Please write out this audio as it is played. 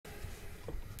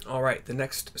Alright, the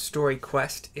next story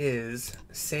quest is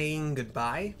Saying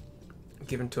Goodbye,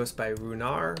 given to us by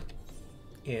Runar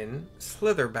in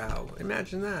Slitherbow.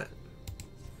 Imagine that.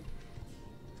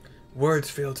 Words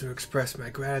fail to express my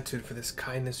gratitude for this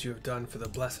kindness you have done for the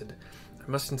blessed.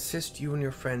 I must insist you and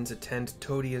your friends attend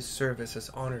Todia's service as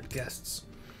honored guests.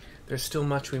 There's still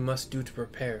much we must do to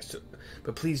prepare,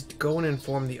 but please go and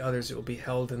inform the others it will be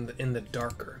held in the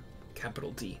darker,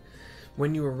 capital D.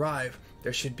 When you arrive,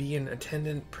 there should be an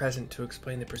attendant present to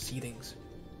explain the proceedings.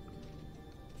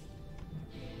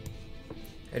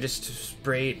 I just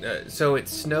sprayed... so it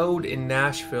snowed in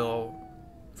Nashville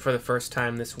for the first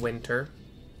time this winter.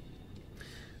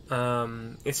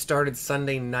 It started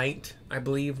Sunday night, I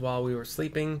believe, while we were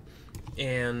sleeping.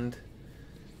 And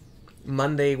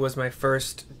Monday was my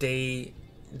first day,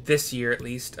 this year at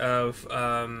least, of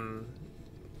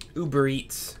Uber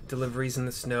Eats deliveries in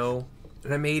the snow.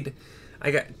 And I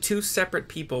got 2 separate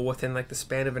people within like the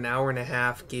span of an hour and a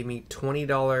half gave me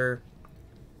 $20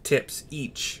 tips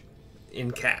each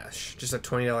in cash. Just a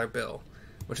 $20 bill,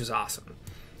 which is awesome.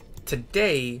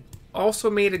 Today also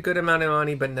made a good amount of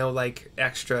money, but no like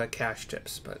extra cash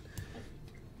tips. But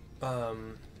I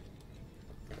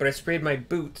sprayed my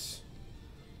boots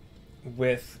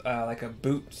with like a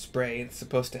boot spray. It's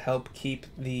supposed to help keep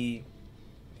the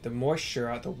moisture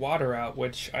out, the water out,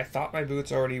 which I thought my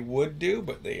boots already would do,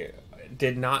 but they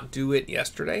did not do it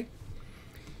yesterday.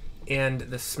 And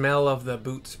the smell of the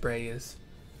boot spray is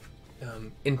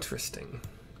interesting.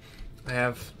 I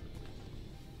have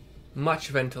much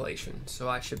ventilation, so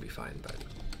I should be fine, but...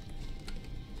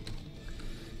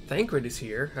 Thancred is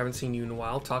here. Haven't seen you in a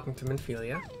while, talking to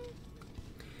Minfilia.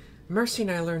 Mercy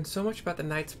and I learned so much about the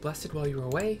Knights Blessed while you were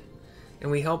away, and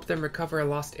we helped them recover a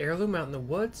lost heirloom out in the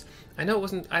woods. I know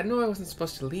I wasn't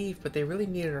supposed to leave, but they really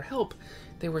needed our help.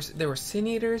 They were sin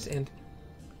eaters, and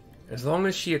as long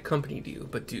as she accompanied you,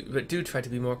 but do try to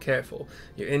be more careful.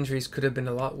 Your injuries could have been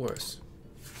a lot worse.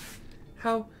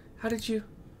 How did you?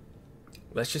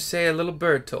 Let's just say a little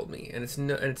bird told me, and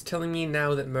it's telling me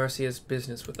now that Mercy has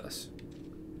business with us.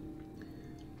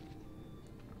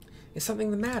 Is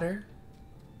something the matter?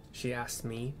 She asked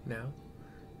me now.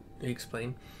 You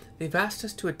explain. They've asked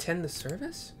us to attend the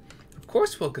service? Of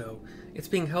course we'll go. It's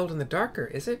being held in the darker,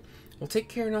 is it? We'll take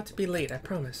care not to be late, I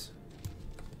promise.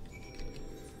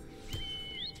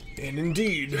 And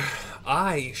indeed,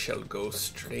 I shall go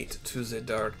straight to the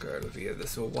darker via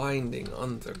this winding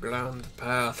underground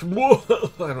path. Whoa!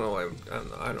 I don't know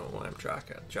why I'm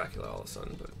Dracula all of a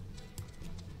sudden,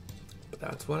 but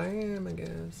that's what I am, I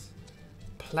guess.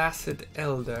 Placid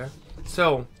Elder.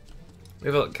 So,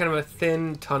 we have a kind of a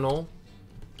thin tunnel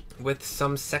with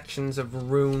some sections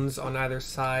of runes on either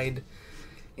side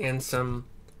and some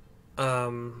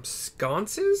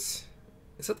sconces?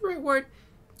 Is that the right word?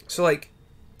 So, like,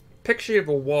 picture you have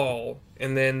a wall,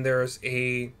 and then there's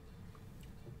a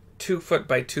 2-foot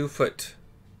by 2-foot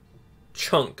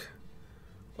chunk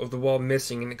of the wall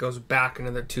missing, and it goes back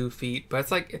another 2 feet. But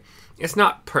it's like, it's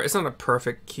not a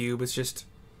perfect cube. It's just,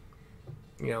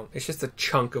 you know, it's just a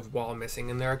chunk of wall missing,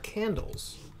 and there are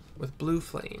candles with blue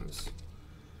flames.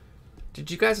 Did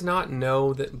you guys not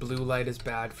know that blue light is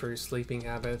bad for your sleeping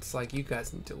habits? Like, you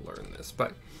guys need to learn this.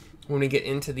 But when we get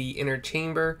into the inner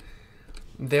chamber,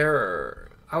 there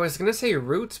are, I was going to say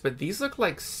roots, but these look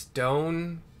like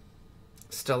stone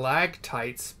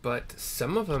stalactites, but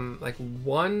some of them, like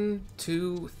 1,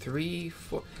 2, 3,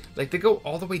 4, like they go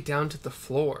all the way down to the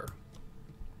floor.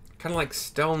 Kind of like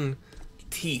stone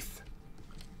teeth.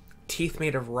 Teeth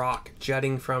made of rock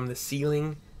jutting from the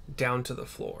ceiling down to the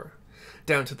floor.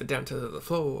 Down to the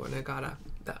floor, and I gotta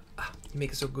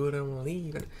make it so good I don't want to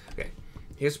leave. Okay,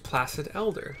 here's Placid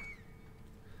Elder.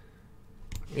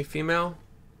 Are you female?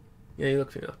 Yeah, you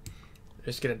look female.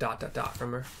 Just get a ...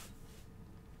 from her.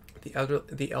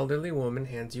 The elderly woman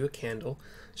hands you a candle.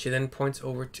 She then points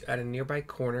over at a nearby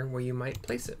corner where you might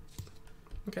place it.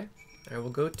 Okay, I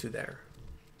will go to there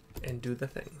and do the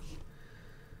thing.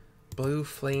 Blue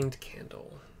flamed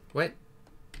candle. What?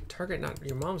 Target not...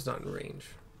 Your mom's not in range.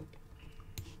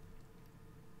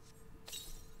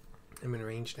 I'm in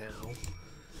range now.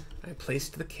 I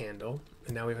placed the candle,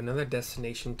 and now we have another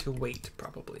destination to wait,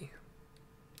 probably.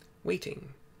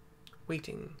 Waiting.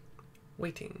 Waiting.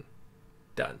 Waiting.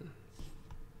 Done.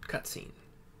 Cutscene.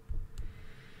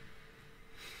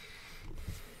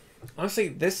 Honestly,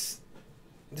 this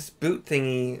boot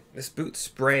thingy, this boot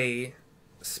spray,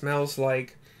 smells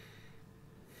like...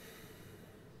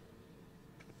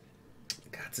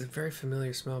 God, it's a very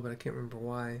familiar smell, but I can't remember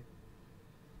why.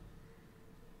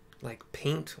 Like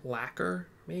paint lacquer,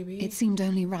 maybe? It seemed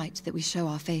only right that we show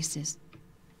our faces.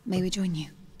 May we join you?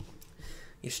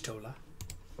 Y'shtola.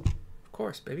 Of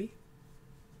course, baby.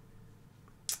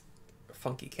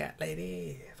 Funky cat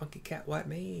lady. Funky cat white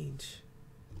mage.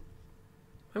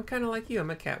 I'm kind of like you. I'm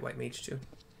a cat white mage too.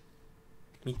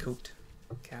 Me coat.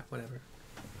 Cat, whatever.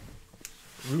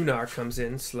 Runar comes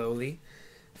in slowly,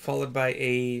 followed by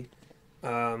a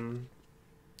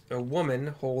woman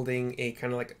holding a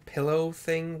kind of like a pillow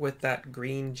thing with that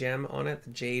green gem on it,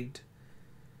 the jade.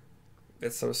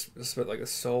 It's like a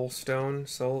soul stone,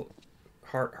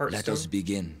 heartstone. Let us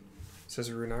begin, says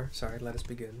Runar. Sorry, let us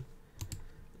begin.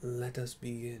 Let us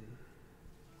begin.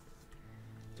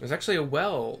 There's actually a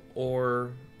well,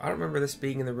 or I don't remember this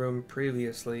being in the room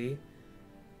previously,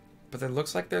 but it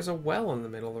looks like there's a well in the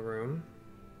middle of the room.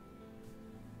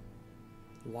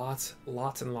 Lots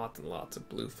and lots of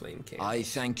blue flame candles. I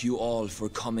thank you all for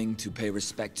coming to pay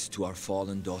respects to our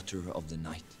fallen daughter of the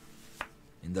night.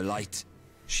 In the light,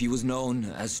 she was known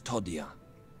as Todia,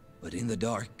 but in the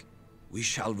dark, we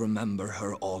shall remember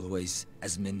her always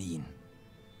as Menine.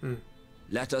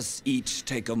 Let us each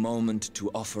take a moment to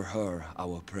offer her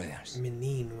our prayers.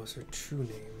 Menine was her true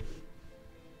name.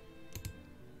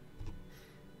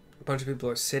 A bunch of people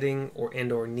are sitting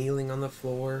or kneeling on the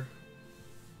floor.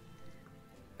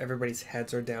 Everybody's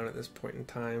heads are down at this point in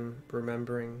time,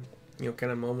 remembering, you know,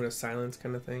 kind of moment of silence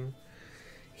kind of thing.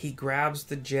 He grabs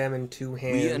the gem in two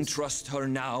hands. We entrust her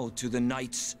now to the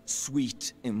night's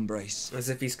sweet embrace. As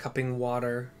if he's cupping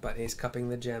water, but he's cupping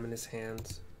the gem in his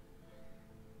hands.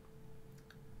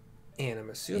 And I'm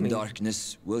assuming... In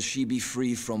darkness will she be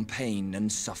free from pain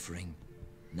and suffering,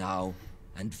 now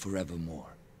and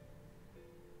forevermore.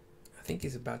 I think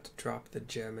he's about to drop the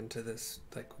gem into this,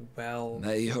 like, well...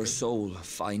 May her soul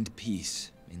find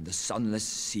peace in the sunless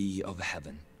sea of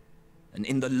heaven, and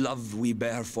in the love we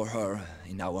bear for her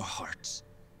in our hearts.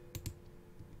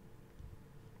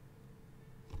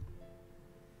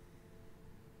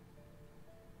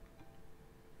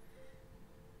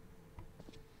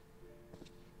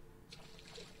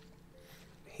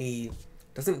 He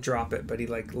doesn't drop it, but he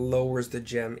like lowers the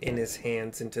gem in his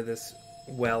hands into this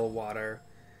well water,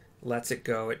 lets it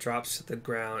go. It drops to the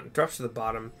ground, it drops to the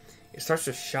bottom. It starts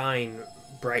to shine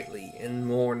brightly and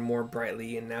more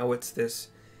brightly, and now it's this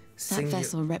That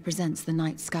vessel represents the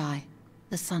night sky,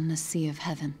 the sunless sea of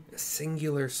heaven. A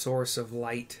singular source of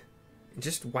light,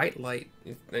 just white light.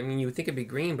 I mean, you would think it'd be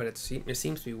green, but it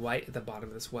seems to be white at the bottom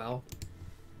of this well,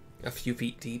 a few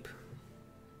feet deep.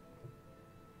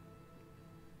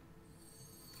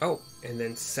 Oh, and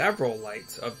then several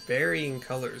lights of varying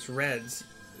colors, reds,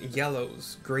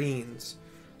 yellows, greens,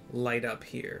 light up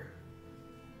here.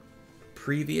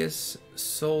 Previous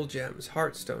soul gems,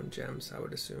 heartstone gems, I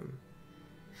would assume.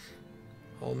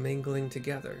 All mingling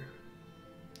together.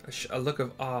 A look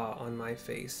of awe on my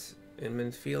face, and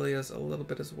Menphilia's a little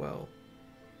bit as well.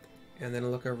 And then a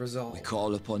look of resolve. We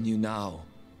call upon you now,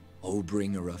 O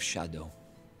bringer of shadow,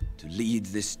 to lead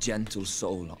this gentle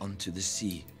soul onto the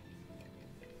sea.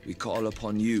 We call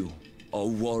upon you, O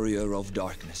warrior of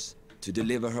darkness, to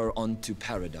deliver her unto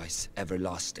paradise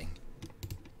everlasting.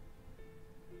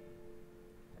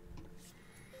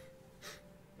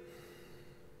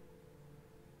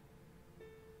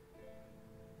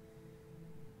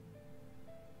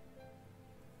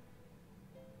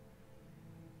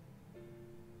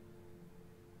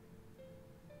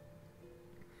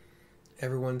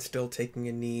 Everyone's still taking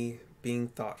a knee, being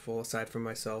thoughtful, aside from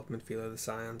myself, Menphilia the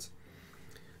Scions.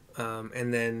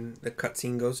 And then the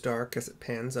cutscene goes dark as it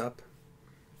pans up,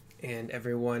 and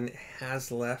everyone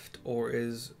has left or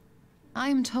is... I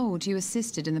am told you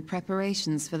assisted in the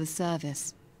preparations for the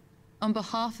service. On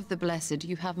behalf of the Blessed,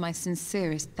 you have my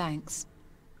sincerest thanks.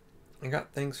 I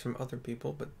got thanks from other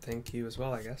people, but thank you as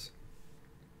well, I guess.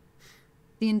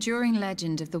 The enduring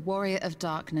legend of the Warrior of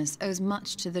Darkness owes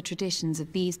much to the traditions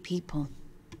of these people.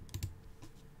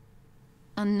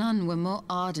 And none were more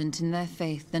ardent in their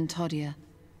faith than Todia.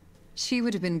 She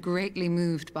would have been greatly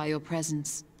moved by your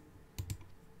presence.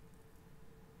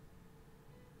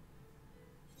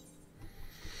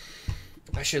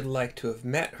 I should like to have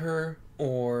met her,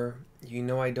 or you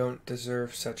know I don't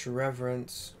deserve such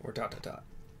reverence, or ...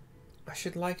 I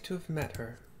should like to have met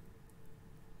her.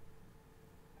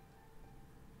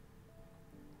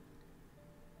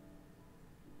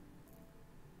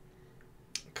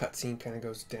 Cutscene kind of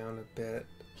goes down a bit.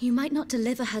 You might not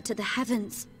deliver her to the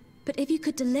heavens, but if you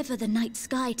could deliver the night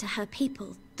sky to her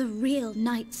people, the real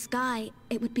night sky,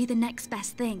 it would be the next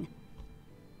best thing.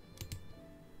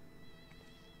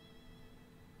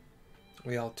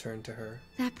 We all turn to her.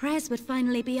 Their prayers would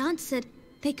finally be answered.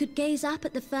 They could gaze up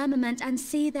at the firmament and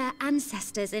see their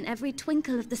ancestors in every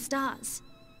twinkle of the stars.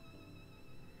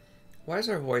 Why does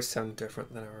our voice sound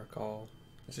different than I recall?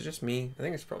 Is it just me? I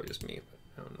think it's probably just me, but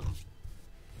I don't know.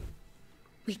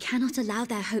 We cannot allow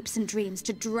their hopes and dreams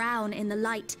to drown in the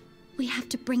light. We have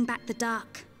to bring back the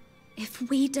dark. If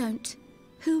we don't,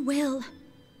 who will?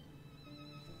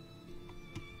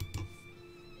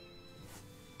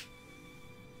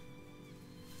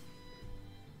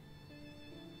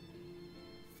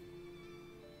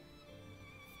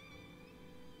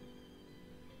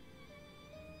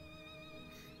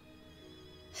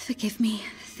 Forgive me,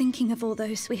 thinking of all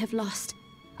those we have lost.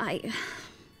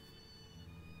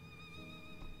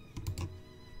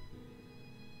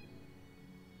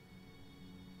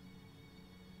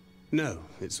 No,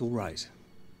 it's all right.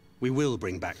 We will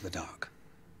bring back the dark.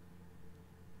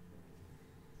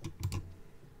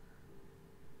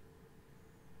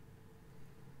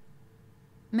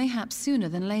 Mayhaps sooner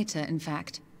than later, in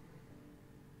fact.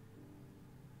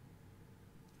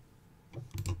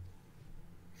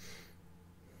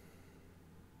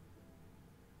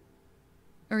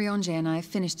 Urianger and I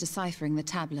finished deciphering the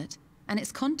tablet, and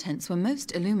its contents were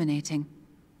most illuminating.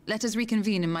 Let us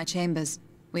reconvene in my chambers.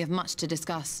 We have much to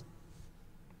discuss.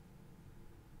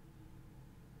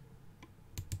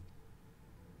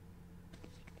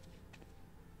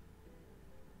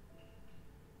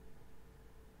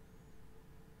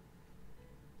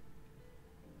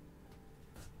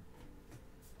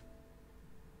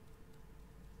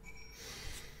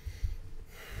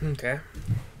 Okay.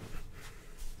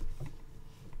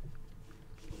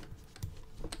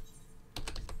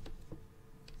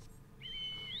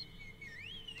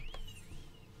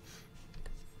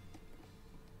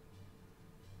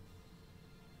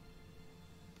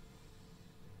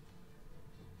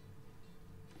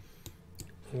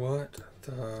 What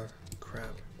the crap?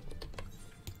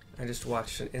 I just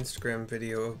watched an Instagram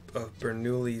video of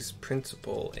Bernoulli's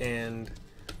principle, and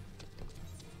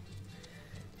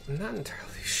I'm not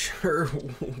entirely sure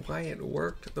why it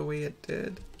worked the way it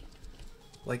did.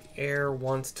 Like, air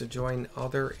wants to join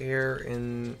other air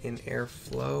in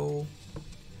airflow,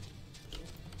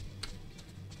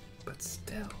 but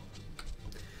still.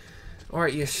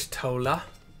 Alright, Y'shtola.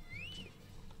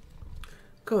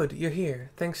 Good, you're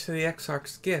here. Thanks to the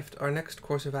Exarch's gift, our next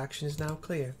course of action is now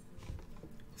clear.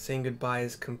 Saying goodbye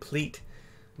is complete.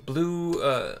 Blue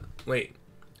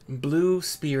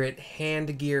Spirit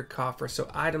hand gear coffer. So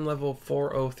item level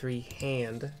 403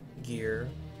 hand gear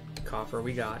coffer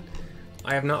we got.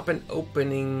 I have not been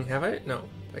opening, have I? No,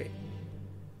 wait.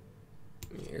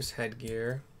 Here's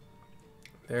headgear.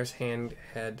 There's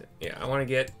head. Yeah, I want to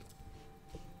get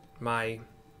my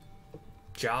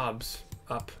jobs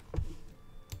up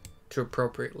to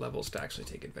appropriate levels to actually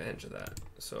take advantage of that.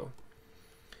 So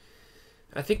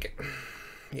I think,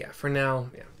 yeah, for now,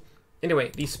 yeah.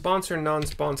 Anyway, the sponsor,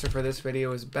 non-sponsor for this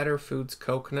video is BetterFoods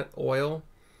Coconut Oil.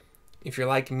 If you're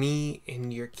like me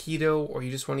and you're keto, or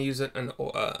you just want to use an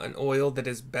oil that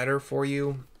is better for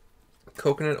you,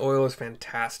 coconut oil is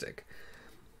fantastic.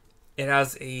 It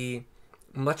has a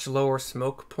much lower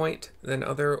smoke point than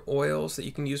other oils that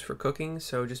you can use for cooking,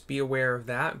 so just be aware of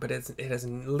that. But it has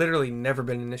literally never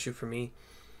been an issue for me.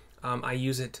 I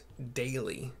use it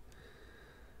daily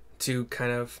to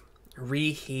kind of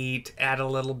reheat, add a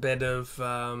little bit of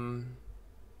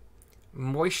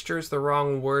moisture is the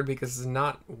wrong word because it's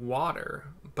not water,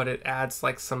 but it adds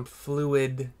like some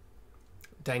fluid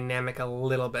dynamic a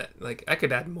little bit. Like, I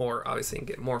could add more obviously and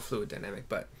get more fluid dynamic,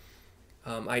 but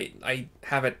I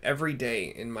have it every day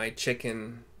in my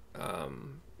chicken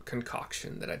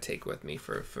concoction that I take with me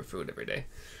for food every day.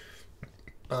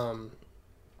 I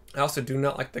also do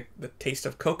not like the taste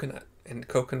of coconut, and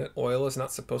coconut oil is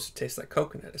not supposed to taste like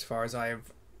coconut as far as I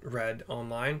have read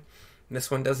online.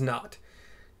 This one does not.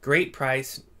 Great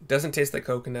price, doesn't taste like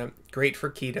coconut, great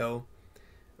for keto.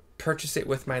 Purchase it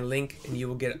with my link and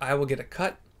I will get a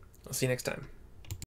cut. I'll see you next time.